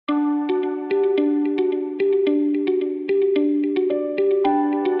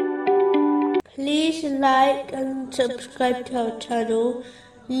like and subscribe to our channel.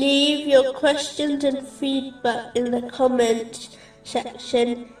 Leave your questions and feedback in the comments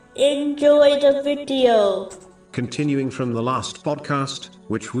section. Enjoy the video. Continuing from the last podcast,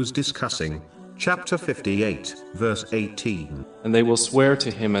 which was discussing chapter 58, verse 18. And they will swear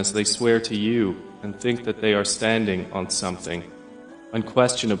to him as they swear to you, and think that they are standing on something.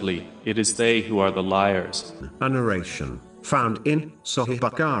 Unquestionably, it is they who are the liars. A narration found in Sahih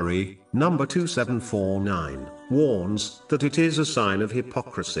Bukhari, number 2749, warns that it is a sign of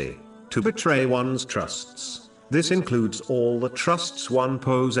hypocrisy to betray one's trusts. This includes all the trusts one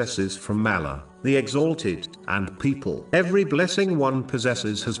possesses from Allah, the Exalted, and people. Every blessing one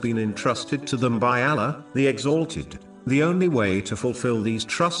possesses has been entrusted to them by Allah, the Exalted. The only way to fulfill these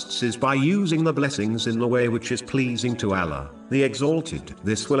trusts is by using the blessings in the way which is pleasing to Allah, the Exalted.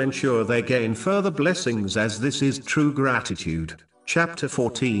 This will ensure they gain further blessings, as this is true gratitude. Chapter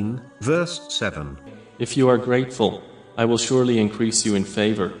 14, verse 7. If you are grateful, I will surely increase you in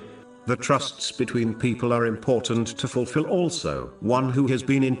favor. The trusts between people are important to fulfill also. One who has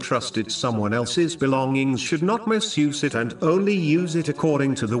been entrusted someone else's belongings should not misuse it and only use it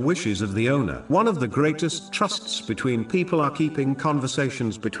according to the wishes of the owner. One of the greatest trusts between people are keeping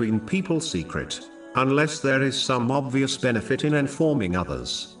conversations between people secret, unless there is some obvious benefit in informing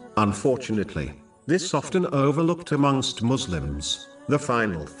others. Unfortunately, this is often overlooked amongst Muslims. The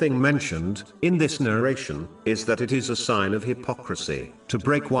final thing mentioned in this narration is that it is a sign of hypocrisy to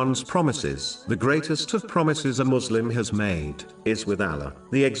break one's promises. The greatest of promises a Muslim has made is with Allah,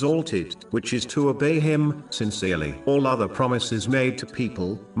 the Exalted, which is to obey Him sincerely. All other promises made to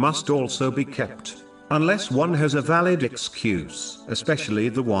people must also be kept, unless one has a valid excuse, especially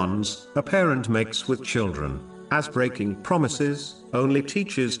the ones a parent makes with children, as breaking promises only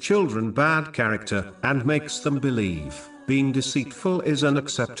teaches children bad character and makes them believe being deceitful is an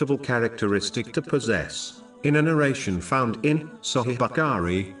acceptable characteristic to possess. In a narration found in Sahih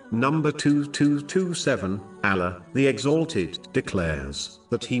Bukhari, number 2227, Allah, the Exalted, declares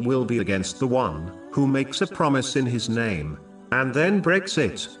that He will be against the one who makes a promise in His name and then breaks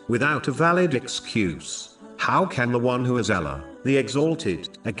it without a valid excuse. How can the one who is Allah, the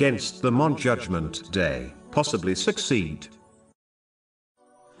Exalted, against them on Judgment Day possibly succeed?